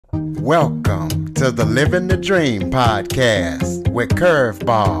Welcome to the Living the Dream podcast with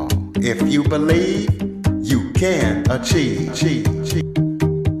Curveball. If you believe, you can achieve.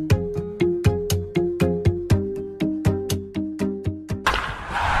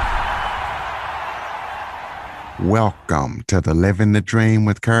 Welcome to the Living the Dream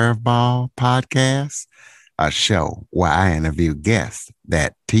with Curveball podcast, a show where I interview guests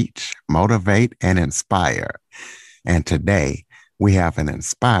that teach, motivate, and inspire. And today, we have an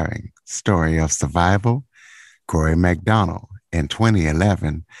inspiring story of survival. Corry Macdonald. In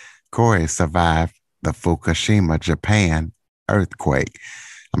 2011, Corry survived the Fukushima Japan earthquake.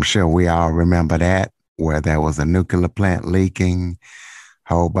 I'm sure we all remember that, where there was a nuclear plant leaking,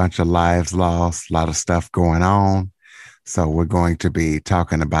 whole bunch of lives lost, a lot of stuff going on. So we're going to be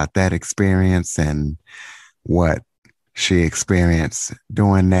talking about that experience and what she experienced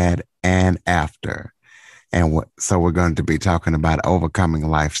doing that and after. So we're going to be talking about overcoming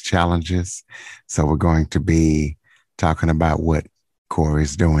life's challenges. So we're going to be talking about what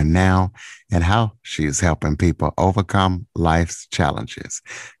Corry's doing now and how she's helping people overcome life's challenges.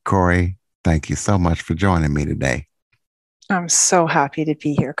 Corry, thank you so much for joining me today. I'm so happy to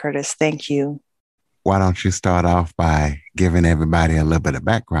be here, Curtis. Thank you. Why don't you start off by giving everybody a little bit of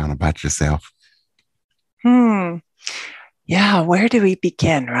background about yourself? Yeah, where do we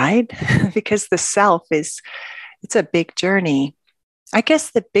begin, right? Because the self it's a big journey. I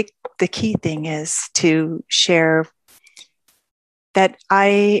guess the key thing is to share that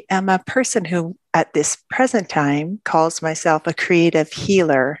I am a person who at this present time calls myself a creative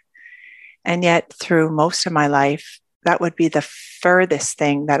healer. And yet through most of my life, that would be the furthest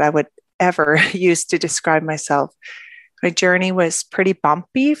thing that I would ever use to describe myself. My journey was pretty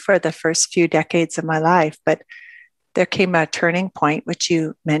bumpy for the first few decades of my life, but there came a turning point, which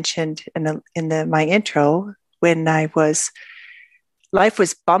you mentioned in my intro, when life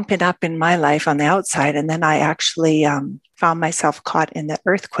was bumping up in my life on the outside. And then I actually found myself caught in the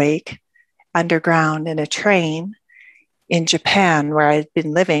earthquake underground in a train in Japan, where I'd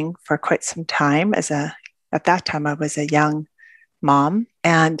been living for quite some time. At that time, I was a young mom.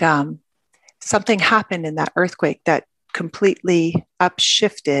 And something happened in that earthquake that completely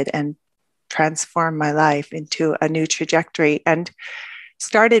upshifted and transformed my life into a new trajectory and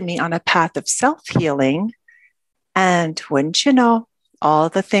started me on a path of self-healing. And wouldn't you know, all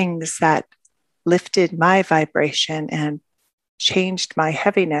the things that lifted my vibration and changed my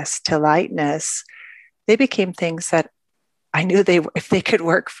heaviness to lightness, they became things that I knew if they could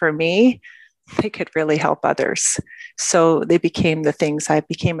work for me, they could really help others. So they became the things I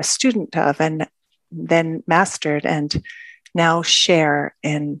became a student of and then mastered and now share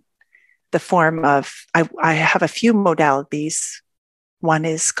in the form of, I have a few modalities. One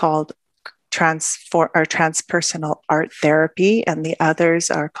is called transpersonal art therapy, and the others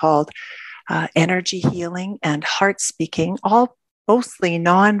are called energy healing and heart speaking, all mostly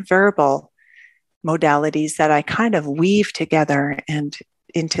nonverbal modalities that I kind of weave together and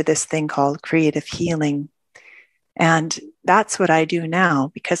into this thing called creative healing. And that's what I do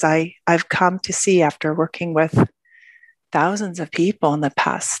now, because I've come to see, after working with thousands of people in the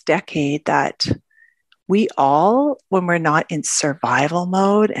past decade, that we all, when we're not in survival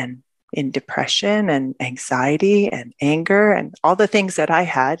mode and in depression and anxiety and anger and all the things that I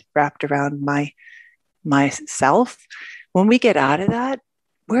had wrapped around myself, when we get out of that,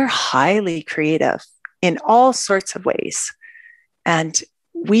 we're highly creative in all sorts of ways. And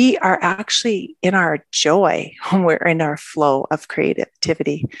we are actually in our joy when we're in our flow of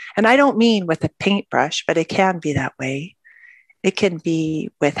creativity. And I don't mean with a paintbrush, but it can be that way. It can be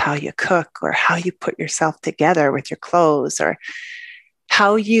with how you cook or how you put yourself together with your clothes or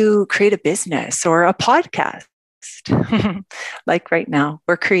how you create a business or a podcast. Like right now,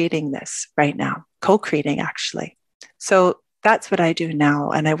 we're creating this right now, co-creating actually. So that's what I do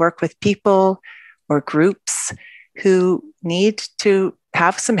now. And I work with people or groups who need to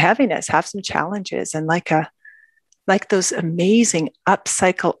have some heaviness, have some challenges, and like those amazing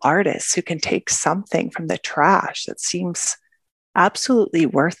upcycle artists who can take something from the trash that seems absolutely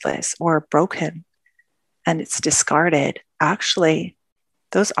worthless or broken and it's discarded. Actually,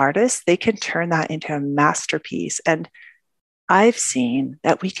 those artists, they can turn that into a masterpiece. And I've seen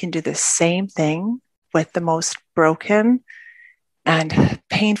that we can do the same thing with the most broken and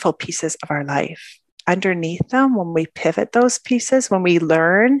painful pieces of our life. Underneath them, when we pivot those pieces, when we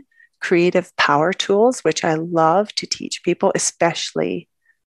learn creative power tools, which I love to teach people, especially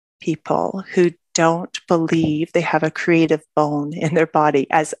people who don't believe they have a creative bone in their body,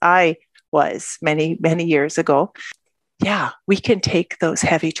 as I was many, many years ago. Yeah, we can take those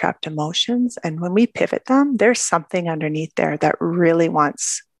heavy trapped emotions, and when we pivot them, there's something underneath there that really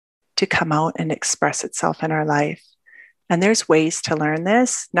wants to come out and express itself in our life. And there's ways to learn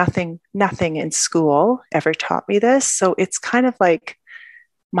this. Nothing in school ever taught me this. So it's kind of like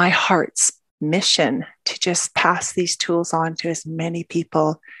my heart's mission to just pass these tools on to as many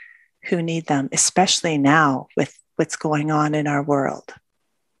people who need them, especially now with what's going on in our world.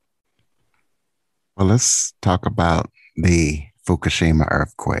 Well, let's talk about the Fukushima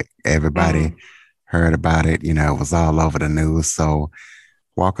earthquake. Everybody heard about it. It was all over the news. So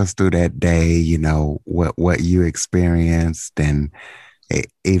walk us through that day, what you experienced, and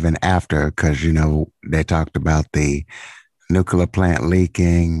even after, because, they talked about the nuclear plant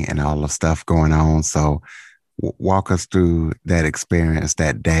leaking and all the stuff going on. So walk us through that experience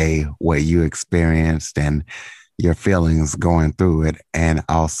that day, what you experienced and your feelings going through it, and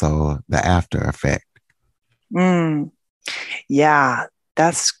also the after effect. Yeah,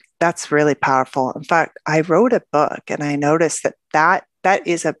 that's really powerful. In fact, I wrote a book and I noticed that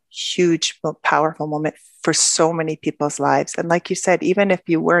is a huge, powerful moment for so many people's lives. And like you said, even if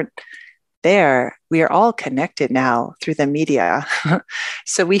you weren't there, we are all connected now through the media.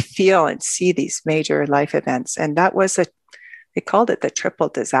 So we feel and see these major life events. And that was they called it the triple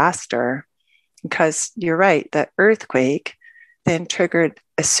disaster, because you're right, the earthquake then triggered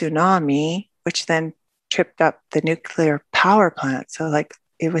a tsunami, which then tripped up the nuclear power plant. So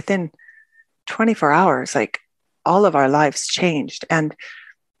within 24 hours, all of our lives changed. And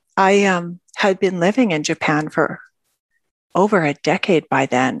I had been living in Japan for over a decade by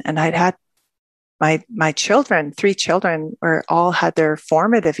then. And I'd had my children, 3 children, all had their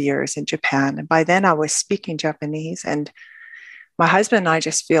formative years in Japan. And by then I was speaking Japanese, and my husband and I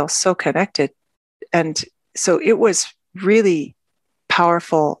just feel so connected. And so it was really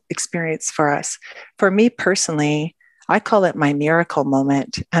powerful experience for us. For me personally, I call it my miracle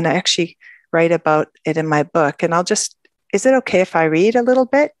moment. And I actually write about it in my book. And is it okay if I read a little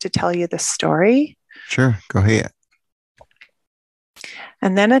bit to tell you the story? Sure, go ahead.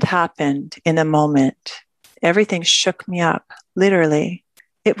 And then it happened in a moment. Everything shook me up, literally.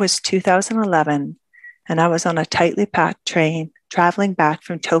 It was 2011, and I was on a tightly packed train traveling back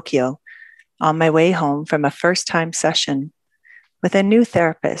from Tokyo on my way home from a first-time session with a new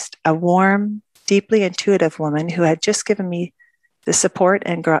therapist, a warm, deeply intuitive woman who had just given me the support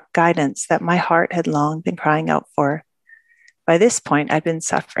and guidance that my heart had long been crying out for. By this point, I'd been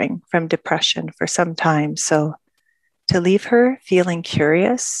suffering from depression for some time, so to leave her feeling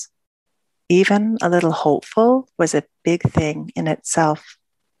curious, even a little hopeful, was a big thing in itself.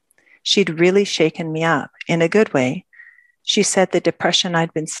 She'd really shaken me up in a good way. She said the depression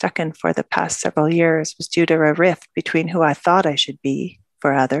I'd been stuck in for the past several years was due to a rift between who I thought I should be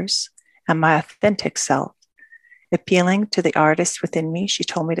for others and my authentic self. Appealing to the artist within me, she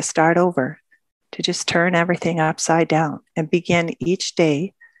told me to start over, to just turn everything upside down and begin each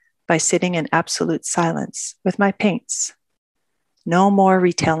day by sitting in absolute silence with my paints. No more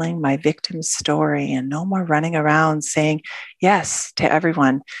retelling my victim's story, and no more running around saying yes to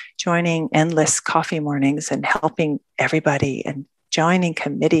everyone, joining endless coffee mornings and helping everybody and joining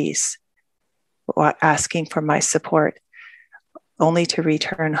committees, asking for my support, only to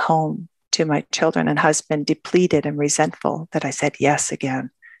return home to my children and husband depleted and resentful that I said yes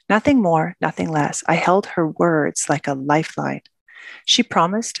again. Nothing more, nothing less. I held her words like a lifeline. She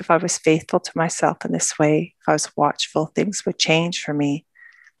promised if I was faithful to myself in this way, if I was watchful, things would change for me.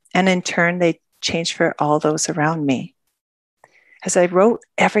 And in turn, they changed for all those around me. As I wrote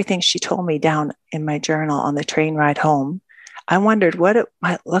everything she told me down in my journal on the train ride home, I wondered what it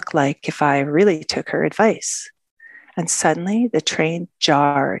might look like if I really took her advice. And suddenly the train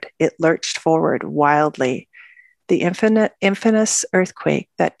jarred. It lurched forward wildly. The infamous earthquake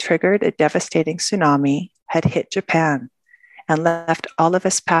that triggered a devastating tsunami had hit Japan and left all of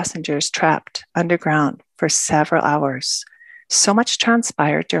us passengers trapped underground for several hours. So much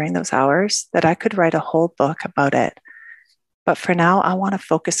transpired during those hours that I could write a whole book about it. But for now, I want to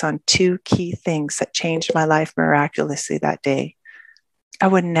focus on 2 key things that changed my life miraculously that day. I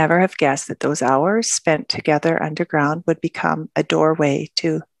would never have guessed that those hours spent together underground would become a doorway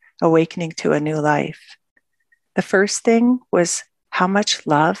to awakening to a new life. The first thing was how much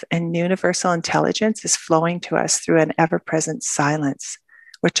love and universal intelligence is flowing to us through an ever-present silence,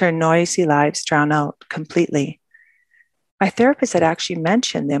 which our noisy lives drown out completely. My therapist had actually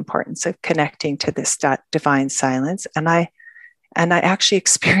mentioned the importance of connecting to this divine silence, and I actually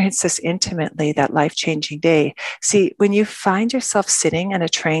experienced this intimately that life-changing day. See, when you find yourself sitting in a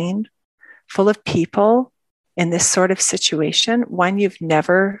train full of people in this sort of situation, one you've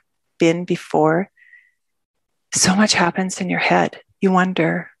never been before, so much happens in your head. You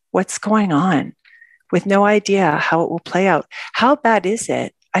wonder what's going on with no idea how it will play out. How bad is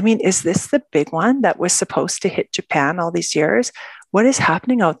it? I mean, is this the big one that was supposed to hit Japan all these years? What is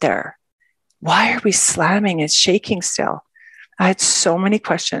happening out there? Why are we slamming and shaking still? I had so many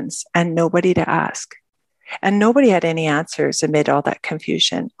questions and nobody to ask. And nobody had any answers amid all that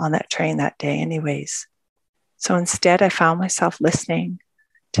confusion on that train that day, anyways. So instead, I found myself listening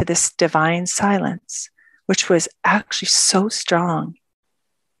to this divine silence, which was actually so strong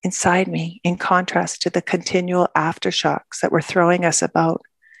inside me, in contrast to the continual aftershocks that were throwing us about.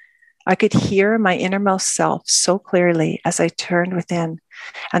 I could hear my innermost self so clearly as I turned within,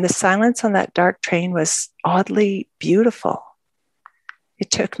 and the silence on that dark train was oddly beautiful.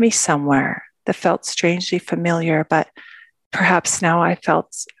 It took me somewhere that felt strangely familiar, but perhaps how I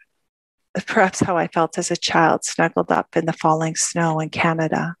felt as a child snuggled up in the falling snow in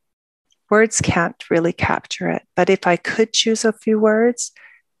Canada. Words can't really capture it, but if I could choose a few words,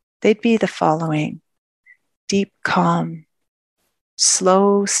 they'd be the following: deep calm,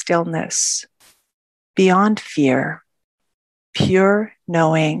 slow stillness, beyond fear, pure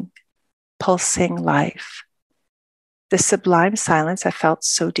knowing, pulsing life. The sublime silence I felt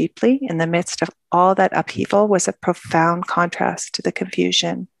so deeply in the midst of all that upheaval was a profound contrast to the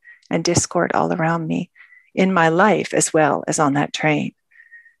confusion and discord all around me, in my life as well as on that train.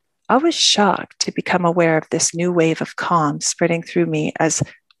 I was shocked to become aware of this new wave of calm spreading through me as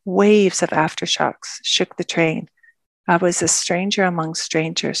waves of aftershocks shook the train. I was a stranger among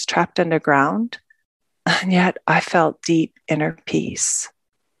strangers, trapped underground, and yet I felt deep inner peace.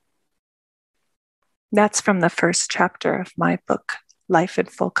 That's from the first chapter of my book, Life in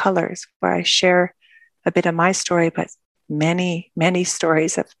Full Colors, where I share a bit of my story, but many, many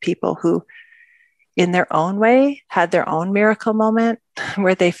stories of people who, in their own way, had their own miracle moment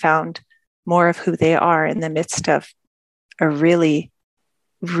where they found more of who they are in the midst of a really,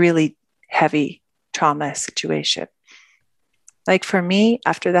 really heavy trauma situation. Like for me,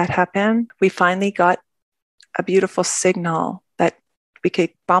 after that happened, we finally got a beautiful signal that we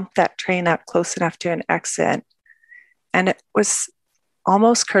could bump that train up close enough to an exit. And it was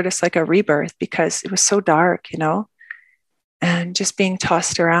almost, Curtis, like a rebirth, because it was so dark, and just being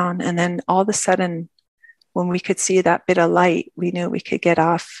tossed around. And then all of a sudden, when we could see that bit of light, we knew we could get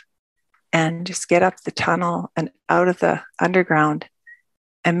off and just get up the tunnel and out of the underground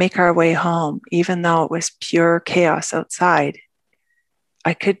and make our way home. Even though it was pure chaos outside,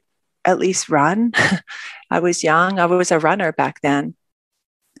 I could at least run. I was young. I was a runner back then.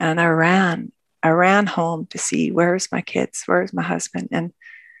 And I ran home to see, where's my kids? Where's my husband? And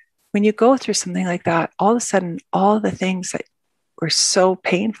when you go through something like that, all of a sudden, all the things that were so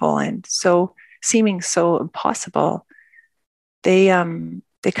painful and so seeming so impossible, they kind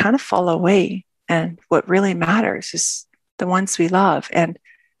of fall away. And what really matters is the ones we love and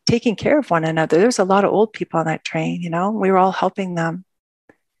taking care of one another. There's a lot of old people on that train, we were all helping them.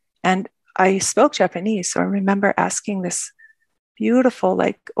 And I spoke Japanese, so I remember asking this beautiful,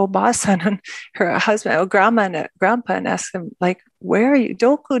 like, Obasan and her husband, or grandma and grandpa, and asked them, like, where are you?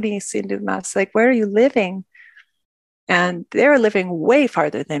 Doku ni sendimasu? Like, where are you living? And they were living way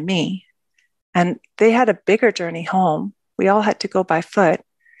farther than me. And they had a bigger journey home. We all had to go by foot.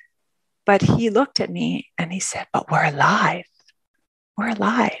 But he looked at me and he said, but we're alive. We're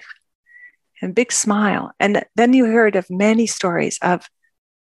alive. And big smile. And then you heard of many stories of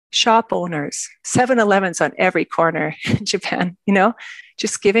shop owners, 7-Elevens on every corner in Japan,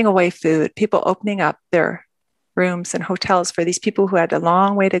 just giving away food, people opening up their rooms and hotels for these people who had a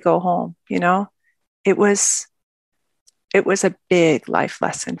long way to go home. It was a big life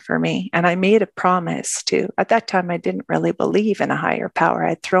lesson for me. And I made a promise at that time, I didn't really believe in a higher power.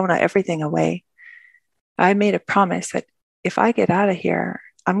 I'd thrown everything away. I made a promise that if I get out of here,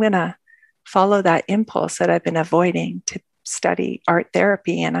 I'm going to follow that impulse that I've been avoiding to study art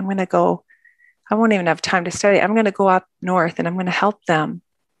therapy. And I'm going to go, I won't even have time to study. I'm going to go up north and I'm going to help them.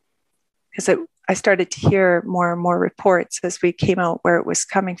 Because I started to hear more and more reports as we came out where it was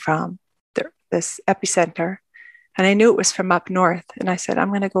coming from, this epicenter. And I knew it was from up north. And I said, I'm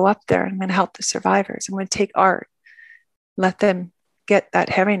going to go up there. I'm going to help the survivors. I'm going to take art, let them get that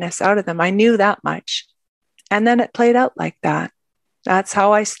heaviness out of them. I knew that much. And then it played out like that. That's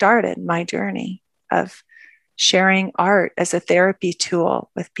how I started my journey of sharing art as a therapy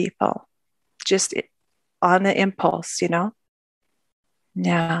tool with people, just on the impulse,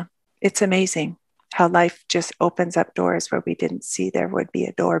 Yeah, it's amazing how life just opens up doors where we didn't see there would be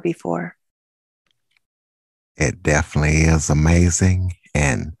a door before. It definitely is amazing.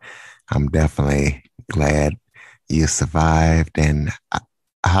 And I'm definitely glad you survived. And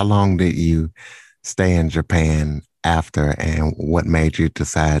how long did you stay in Japan after, and what made you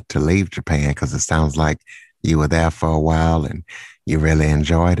decide to leave Japan? Because it sounds like you were there for a while and you really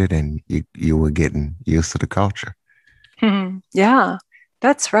enjoyed it and you were getting used to the culture. Yeah,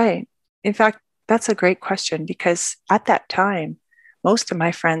 that's right. In fact, that's a great question because at that time, most of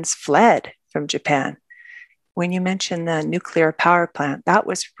my friends fled from Japan. When you mentioned the nuclear power plant, that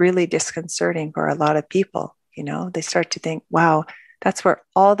was really disconcerting for a lot of people. You know, they start to think, wow, that's where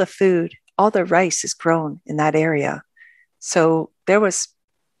all the food, all the rice is grown in that area. So there was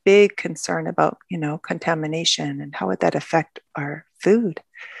big concern about, contamination and how would that affect our food.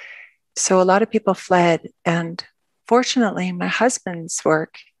 So a lot of people fled. And fortunately, my husband's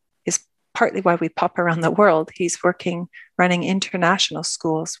work is partly why we pop around the world. He's working, running international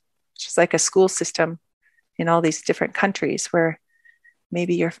schools, which is like a school system in all these different countries where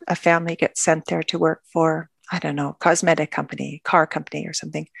maybe a family gets sent there to work for, I don't know, cosmetic company, car company or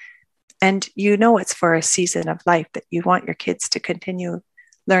something. And it's for a season of life that you want your kids to continue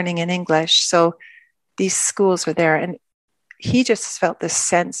learning in English. So these schools are there. And he just felt this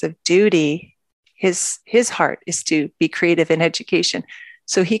sense of duty. His heart is to be creative in education.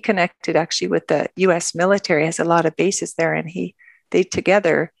 So he connected actually with the US military, has a lot of bases there. And they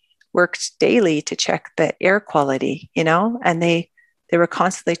together worked daily to check the air quality, and they were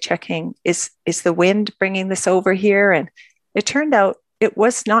constantly checking, is the wind bringing this over here? And it turned out it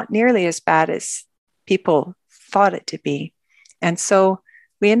was not nearly as bad as people thought it to be. And so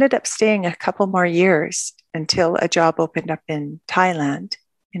we ended up staying a couple more years until a job opened up in Thailand,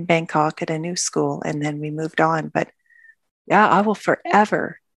 in Bangkok at a new school. And then we moved on. But yeah, I will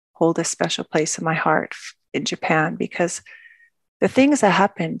forever hold a special place in my heart in Japan because the things that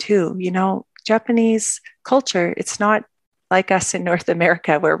happen too, Japanese culture, it's not like us in North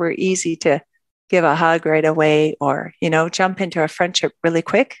America where we're easy to give a hug right away or, jump into a friendship really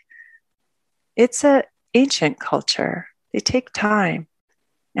quick. It's an ancient culture. They take time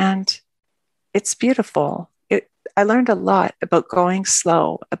and it's beautiful. I learned a lot about going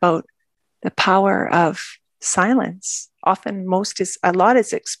slow, about the power of silence. Often a lot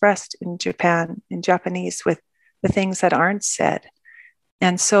is expressed in Japan, in Japanese with the things that aren't said.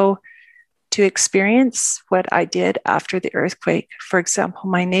 And so to experience what I did after the earthquake, for example,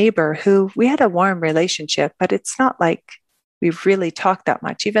 my neighbor who we had a warm relationship, but it's not like we really talked that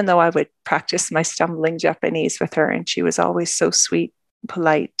much, even though I would practice my stumbling Japanese with her. And she was always so sweet, and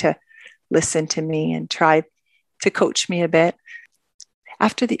polite to listen to me and try to coach me a bit.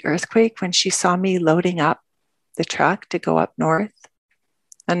 After the earthquake, when she saw me loading up the truck to go up north,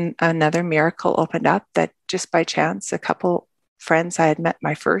 and another miracle opened up that just by chance, a couple friends I had met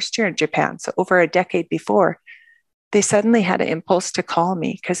my first year in Japan, so over a decade before, they suddenly had an impulse to call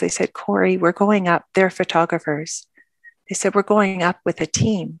me because they said, Corry, we're going up. They're photographers. They said, we're going up with a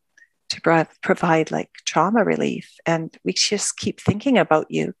team to provide like trauma relief. And we just keep thinking about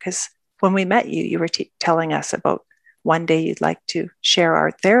you because when we met you, you were telling us about one day you'd like to share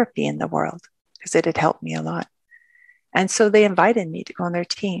our therapy in the world because it had helped me a lot. And so they invited me to go on their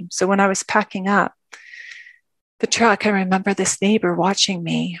team. So when I was packing up the truck, I remember this neighbor watching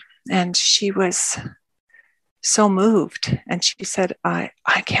me and she was so moved. And she said, I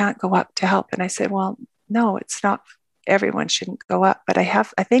can't go up to help. And I said, well, no, it's not, everyone shouldn't go up, but I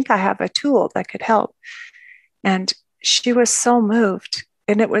think I have a tool that could help. And she was so moved.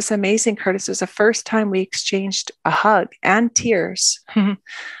 And it was amazing, Curtis. It was the first time we exchanged a hug and tears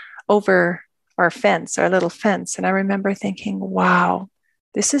over our fence, our little fence. And I remember thinking, wow,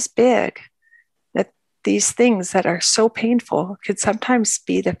 this is big. That these things that are so painful could sometimes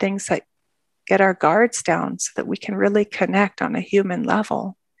be the things that get our guards down so that we can really connect on a human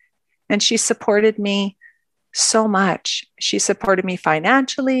level. And she supported me so much. She supported me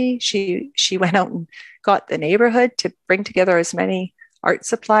financially. She went out and got the neighborhood to bring together as many art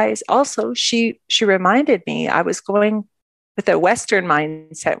supplies. Also, she reminded me I was going with a Western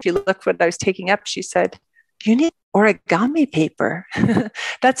mindset. If you look what I was taking up, she said, you need origami paper.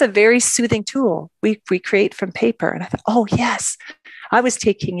 That's a very soothing tool. We create from paper. And I thought, oh, yes. I was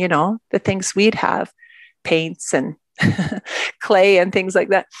taking, the things we'd have, paints and clay and things like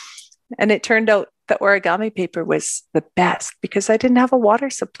that. And it turned out the origami paper was the best because I didn't have a water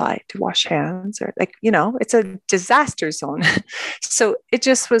supply to wash hands or it's a disaster zone. So it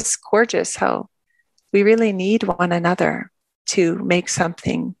just was gorgeous how we really need one another to make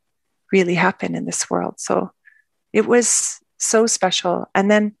something really happen in this world. So it was so special. And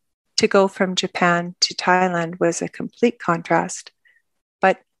then to go from Japan to Thailand was a complete contrast,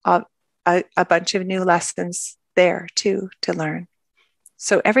 but a bunch of new lessons there too to learn.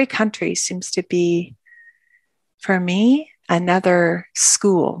 So every country seems to be, for me, another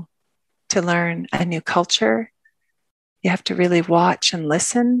school to learn a new culture. You have to really watch and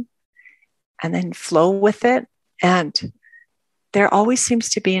listen and then flow with it. And there always seems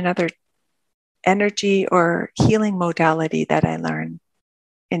to be another energy or healing modality that I learn.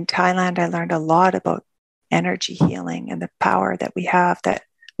 In Thailand, I learned a lot about energy healing and the power that we have that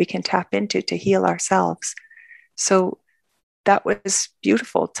we can tap into to heal ourselves. So that was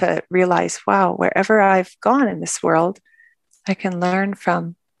beautiful to realize, wow, wherever I've gone in this world, I can learn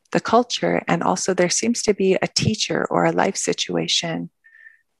from the culture. And also there seems to be a teacher or a life situation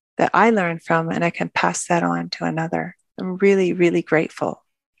that I learn from, and I can pass that on to another. I'm really, really grateful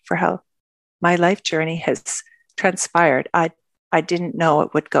for how my life journey has transpired. I didn't know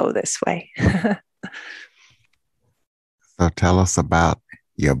it would go this way. So tell us about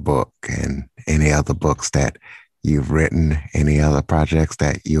your book and any other books that you've written, any other projects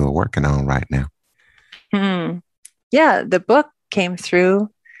that you are working on right now. Yeah, the book came through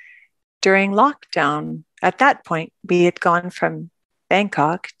during lockdown. At that point, we had gone from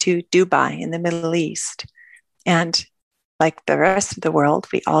Bangkok to Dubai in the Middle East. And like the rest of the world,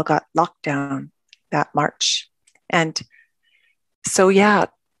 we all got locked down that March. And so, yeah,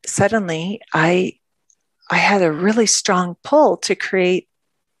 suddenly I had a really strong pull to create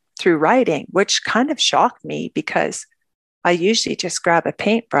through writing, which kind of shocked me because I usually just grab a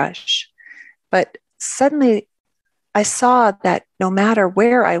paintbrush. But suddenly I saw that no matter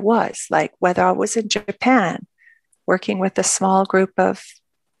where I was, like whether I was in Japan, working with a small group of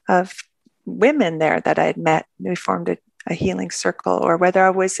women there that I had met, we formed a healing circle, or whether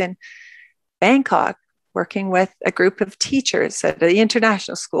I was in Bangkok, working with a group of teachers at the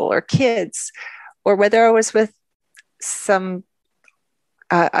international school or kids, or whether I was with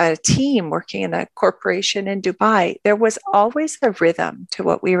a team working in a corporation in Dubai, there was always a rhythm to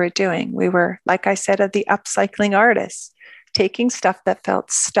what we were doing. We were, like I said, of the upcycling artists, taking stuff that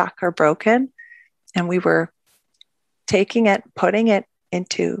felt stuck or broken, and we were taking it, putting it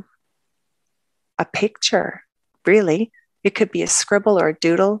into a picture, really. It could be a scribble or a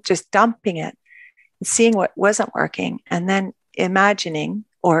doodle, just dumping it and seeing what wasn't working, and then imagining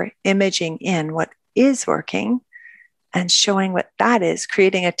or imaging in what is working and showing what that is,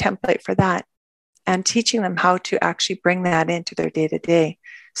 creating a template for that, and teaching them how to actually bring that into their day-to-day.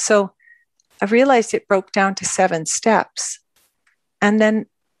 So I realized it broke down to 7 steps. And then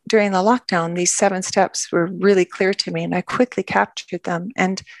during the lockdown, these 7 steps were really clear to me, and I quickly captured them.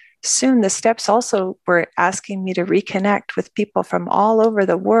 And soon the steps also were asking me to reconnect with people from all over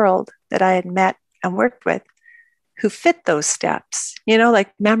the world that I had met and worked with who fit those steps,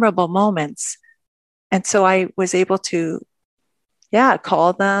 like memorable moments. And so I was able to,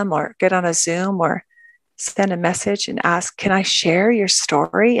 call them or get on a Zoom or send a message and ask, can I share your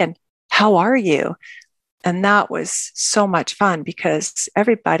story? And how are you? And that was so much fun because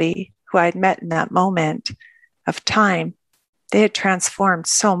everybody who I'd met in that moment of time, they had transformed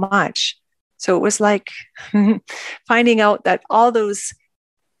so much. So it was like finding out that all those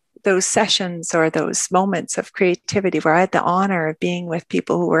sessions or those moments of creativity where I had the honor of being with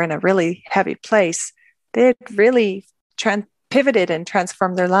people who were in a really heavy place, they had really pivoted and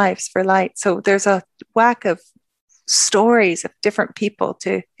transformed their lives for light. So there's a whack of stories of different people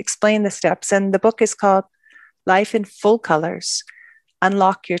to explain the steps. And the book is called Life in Full Colors: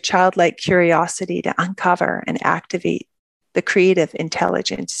 Unlock Your Childlike Curiosity to Uncover and Activate the Creative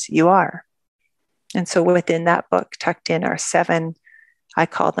Intelligence You Are. And so within that book, tucked in are 7, I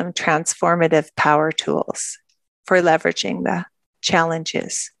call them transformative power tools for leveraging the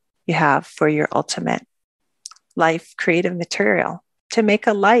challenges you have for your ultimate life creative material to make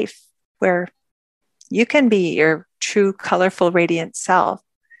a life where you can be your true, colorful, radiant self,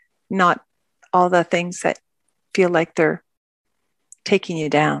 not all the things that feel like they're taking you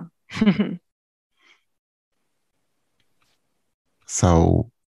down.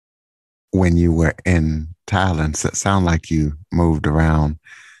 So when you were in Thailand, it sounded like you moved around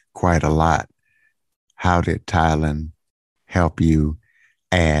quite a lot. How did Thailand help you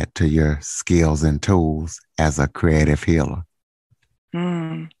add to your skills and tools as a creative healer?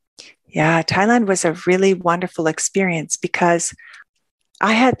 Yeah, Thailand was a really wonderful experience because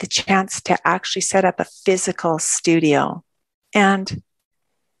I had the chance to actually set up a physical studio. And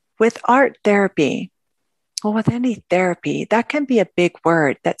with art therapy, well, with any therapy, that can be a big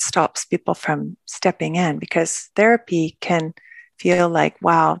word that stops people from stepping in, because therapy can feel like,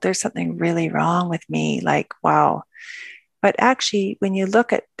 wow, there's something really wrong with me. Like, wow. But actually, when you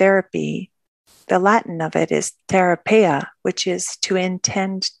look at therapy, the Latin of it is therapia, which is to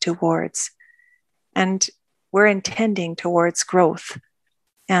intend towards. And we're intending towards growth.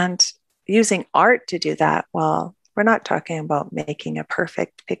 And using art to do that, well, we're not talking about making a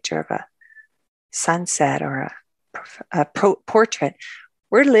perfect picture of a sunset or a portrait.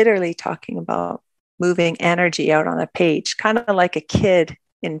 We're literally talking about moving energy out on a page, kind of like a kid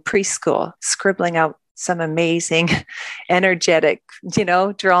in preschool, scribbling out some amazing, energetic,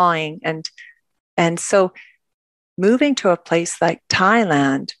 drawing. And so moving to a place like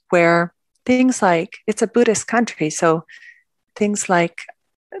Thailand, where things like, it's a Buddhist country, so things like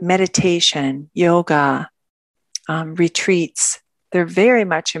meditation, yoga, retreats, they're very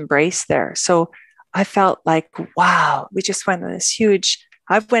much embraced there. So I felt like, wow, we just went on this huge,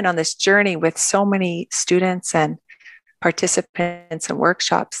 I've went on this journey with so many students and participants and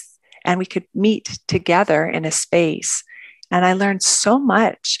workshops, and we could meet together in a space. And I learned so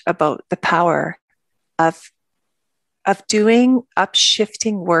much about the power of doing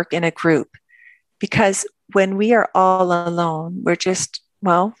upshifting work in a group. Because when we are all alone, we're just,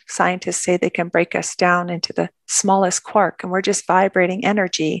 well, scientists say they can break us down into the smallest quark, and we're just vibrating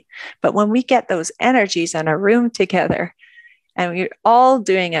energy. But when we get those energies in a room together, and we're all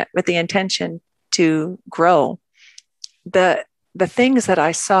doing it with the intention to grow, the things that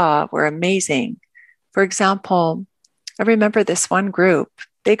I saw were amazing. For example, I remember this one group,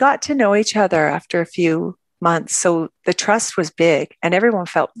 they got to know each other after a few months. So the trust was big, and everyone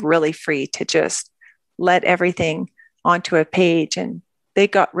felt really free to just let everything onto a page. And they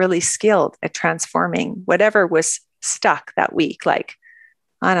got really skilled at transforming whatever was stuck that week. Like,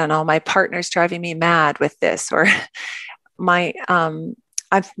 I don't know, my partner's driving me mad with this, or I'm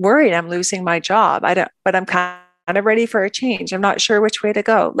worried I'm losing my job. But I'm kind of ready for a change. I'm not sure which way to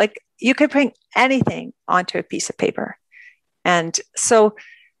go. Like, you could bring anything onto a piece of paper. And so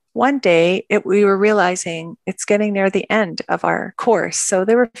one day we were realizing it's getting near the end of our course. So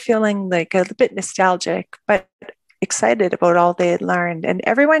they were feeling like a bit nostalgic, but excited about all they had learned. And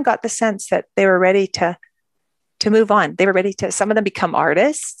everyone got the sense that they were ready to move on. They were ready to, some of them become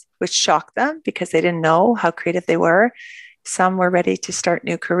artists, which shocked them because they didn't know how creative they were. Some were ready to start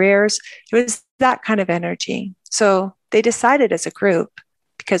new careers. It was that kind of energy. So they decided as a group,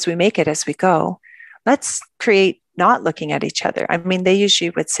 because we make it as we go, let's create not looking at each other. I mean, they usually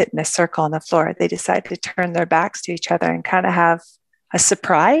would sit in a circle on the floor. They decided to turn their backs to each other and kind of have a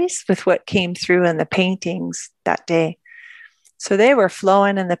surprise with what came through in the paintings that day. So they were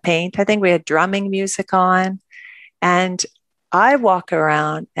flowing in the paint. I think we had drumming music on. And I walk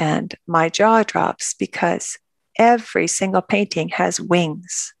around and my jaw drops because every single painting has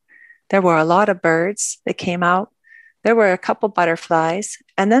wings. There were a lot of birds that came out. There were a couple butterflies.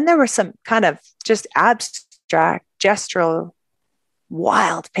 And then there were some kind of just abstract, gestural,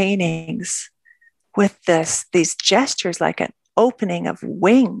 wild paintings with these gestures like an opening of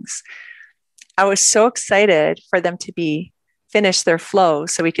wings. I was so excited for them to finish their flow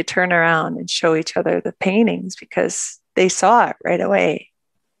so we could turn around and show each other the paintings, because they saw it right away.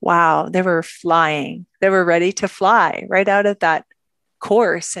 Wow, they were flying. They were ready to fly right out of that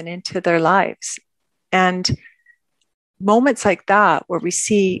course and into their lives. And moments like that where we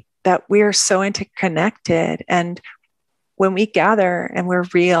see that we're so interconnected, and when we gather and we're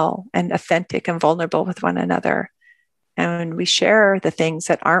real and authentic and vulnerable with one another, and we share the things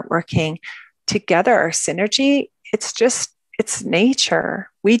that aren't working together, our synergy, it's nature.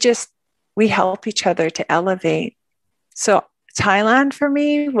 We help each other to elevate. So Thailand for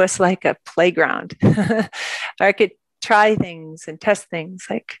me was like a playground. I could try things and test things,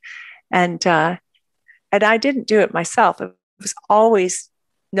 and I didn't do it myself. It was always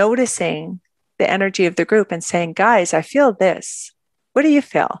noticing the energy of the group and saying, guys, I feel this. What do you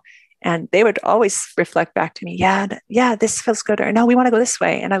feel? And they would always reflect back to me, yeah, this feels good. Or no, we want to go this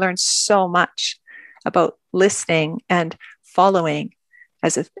way. And I learned so much about listening and following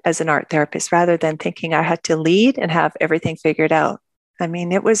as an art therapist, rather than thinking I had to lead and have everything figured out. I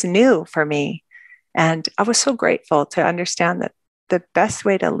mean, it was new for me. And I was so grateful to understand that the best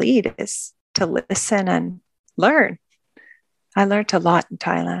way to lead is to listen and learn. I learned a lot in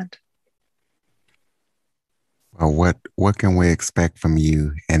Thailand. Well, what can we expect from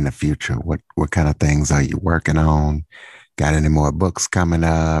you in the future? What kind of things are you working on? Got any more books coming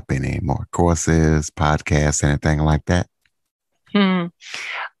up? Any more courses, podcasts, anything like that?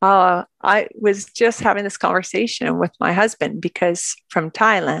 I was just having this conversation with my husband, because from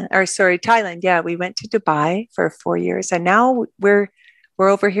Thailand, yeah, we went to Dubai for 4 years, and now we're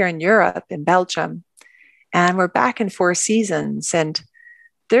over here in Europe, in Belgium, and we're back in 4 seasons. And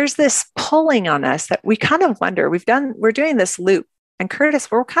there's this pulling on us that we kind of wonder. We're doing this loop, and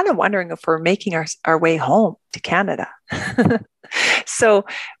Curtis, we're kind of wondering if we're making our way home to Canada. So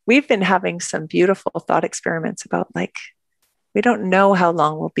we've been having some beautiful thought experiments about, like, we don't know how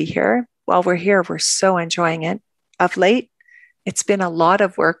long we'll be here. While we're here, we're so enjoying it. Of late, it's been a lot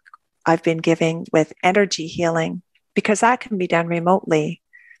of work I've been giving with energy healing, because that can be done remotely.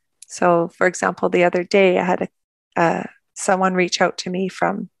 So, for example, the other day I had someone reach out to me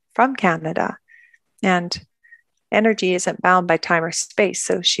from Canada, and energy isn't bound by time or space.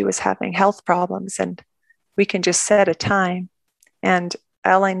 So she was having health problems, and we can just set a time, and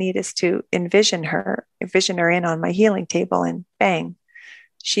all I need is to envision her in on my healing table, and bang,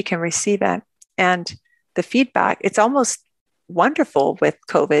 she can receive it. And the feedback, it's almost wonderful with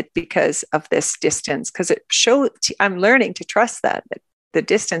COVID because of this distance, because it shows I'm learning to trust that the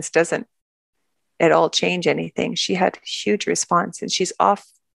distance doesn't at all change anything. She had a huge response, and she's off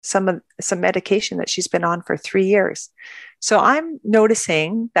some medication that she's been on for 3 years. So I'm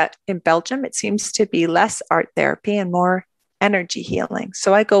noticing that in Belgium, it seems to be less art therapy and more energy healing.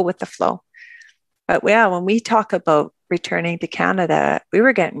 So I go with the flow. But yeah, when we talk about returning to Canada, we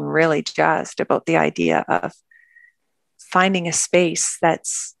were getting really jazzed about the idea of finding a space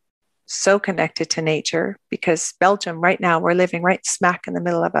that's so connected to nature, because Belgium right now, we're living right smack in the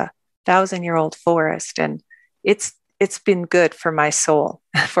middle of a 1,000-year-old forest, and it's been good for my soul,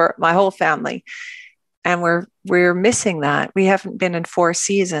 for my whole family. And we're missing that. We haven't been in 4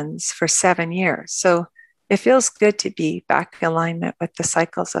 seasons for 7 years. So it feels good to be back in alignment with the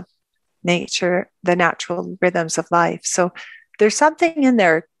cycles of nature, the natural rhythms of life. So there's something in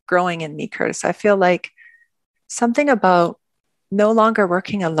there growing in me, Curtis. I feel like something about no longer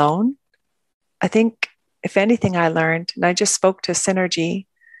working alone. I think if anything I learned, and I just spoke to Synergy,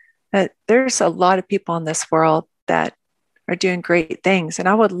 that there's a lot of people in this world that are doing great things. And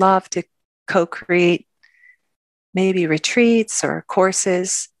I would love to co-create maybe retreats or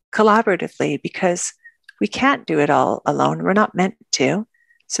courses collaboratively, because we can't do it all alone. We're not meant to.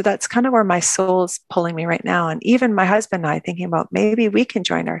 So that's kind of where my soul's pulling me right now. And even my husband and I thinking about maybe we can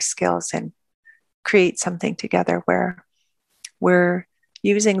join our skills and create something together where we're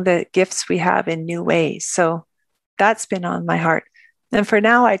using the gifts we have in new ways. So that's been on my heart. And for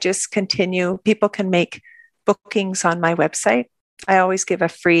now, I just continue. People can make bookings on my website. I always give a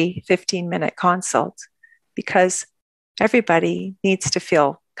free 15-minute consult, because everybody needs to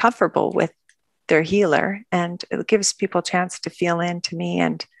feel comfortable with their healer, and it gives people a chance to feel into me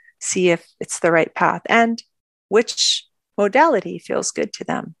and see if it's the right path and which modality feels good to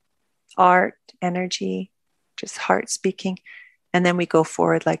them. Art, energy, just heart speaking. And then we go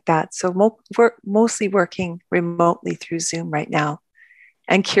forward like that. So we're mostly working remotely through Zoom right now.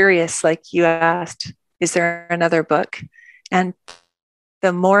 And curious, like you asked, is there another book? And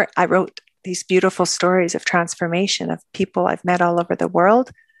the more I wrote these beautiful stories of transformation of people I've met all over the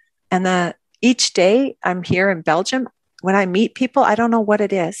world. And each day I'm here in Belgium, when I meet people, I don't know what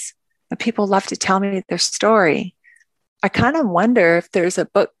it is, but people love to tell me their story. I kind of wonder if there's a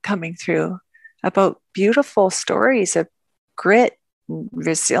book coming through about beautiful stories of grit, and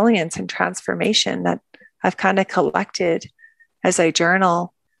resilience, and transformation that I've kind of collected as I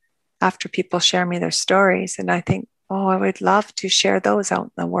journal after people share me their stories. And I think, oh, I would love to share those out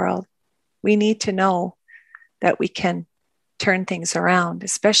in the world. We need to know that we can turn things around,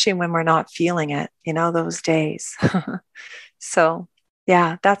 especially when we're not feeling it, those days. So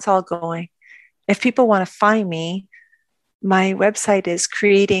yeah, that's all going. If people want to find me, my website is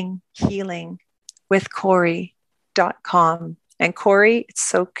creatinghealingwithcorry.com. And Corry, it's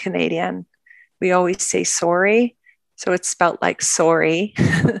so Canadian. We always say sorry. So it's spelled like sorry,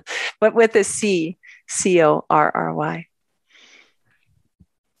 but with a C, Corry.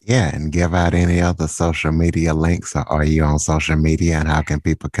 Yeah, and give out any other social media links. Or are you on social media, and how can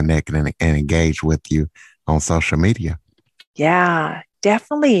people connect and engage with you on social media? Yeah,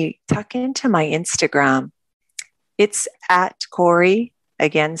 definitely tuck into my Instagram. It's at Corry,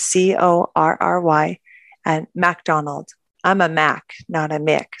 again, Corry, and Macdonald. I'm a Mac, not a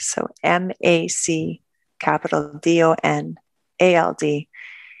Mick. So MAC, capital DONALD.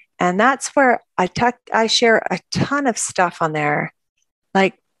 And that's where I share a ton of stuff on there.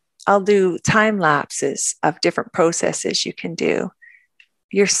 Like I'll do time lapses of different processes you can do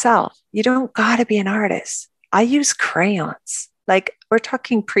yourself. You don't got to be an artist. I use crayons. Like we're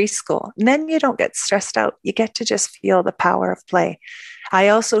talking preschool. And then you don't get stressed out. You get to just feel the power of play. I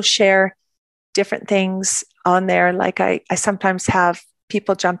also share different things on there. Like I sometimes have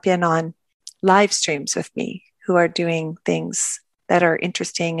people jump in on live streams with me who are doing things that are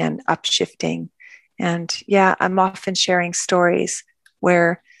interesting and upshifting. And yeah, I'm often sharing stories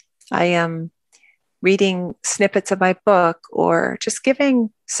where I am reading snippets of my book or just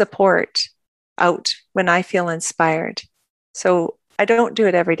giving support out when I feel inspired. So I don't do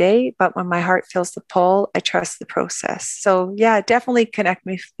it every day, but when my heart feels the pull, I trust the process. So yeah, definitely connect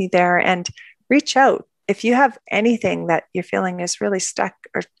with me there and reach out. If you have anything that you're feeling is really stuck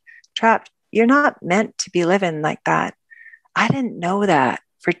or trapped, you're not meant to be living like that. I didn't know that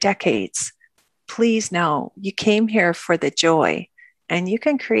for decades, please know you came here for the joy and you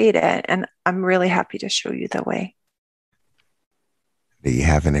can create it. And I'm really happy to show you the way. Do you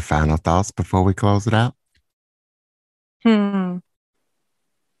have any final thoughts before we close it out?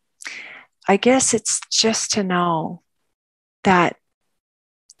 I guess it's just to know that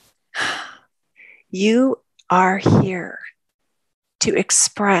you are here to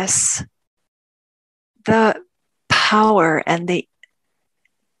express the power and the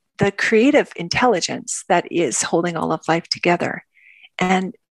creative intelligence that is holding all of life together.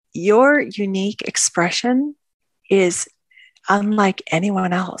 And your unique expression is unlike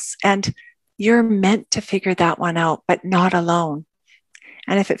anyone else. And you're meant to figure that one out, but not alone.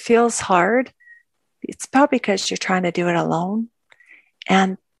 And if it feels hard, it's probably because you're trying to do it alone.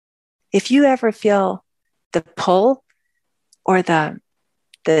 And if you ever feel the pull or the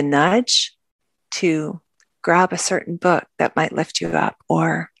nudge to grab a certain book that might lift you up,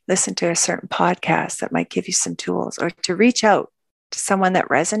 or listen to a certain podcast that might give you some tools, or to reach out to someone that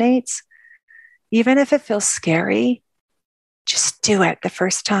resonates, even if it feels scary, just do it the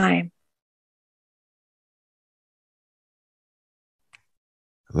first time.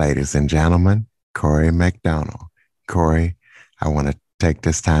 Ladies and gentlemen, Corry Macdonald. Corry, I want to take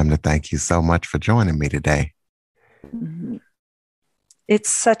this time to thank you so much for joining me today. It's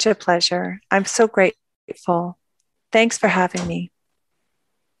such a pleasure. I'm so grateful. Thanks for having me.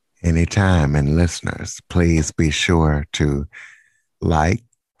 Anytime, and listeners, please be sure to like,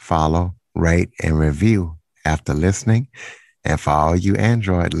 follow, rate, and review after listening. And for all you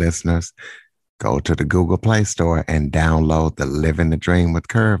Android listeners, go to the Google Play Store and download the Living the Dream with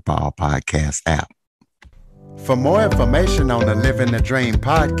Curveball podcast app. For more information on the Living the Dream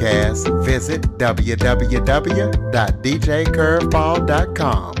podcast, visit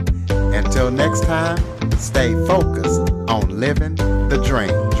www.djcurveball.com. Until next time, stay focused on living the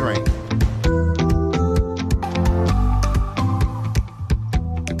dream.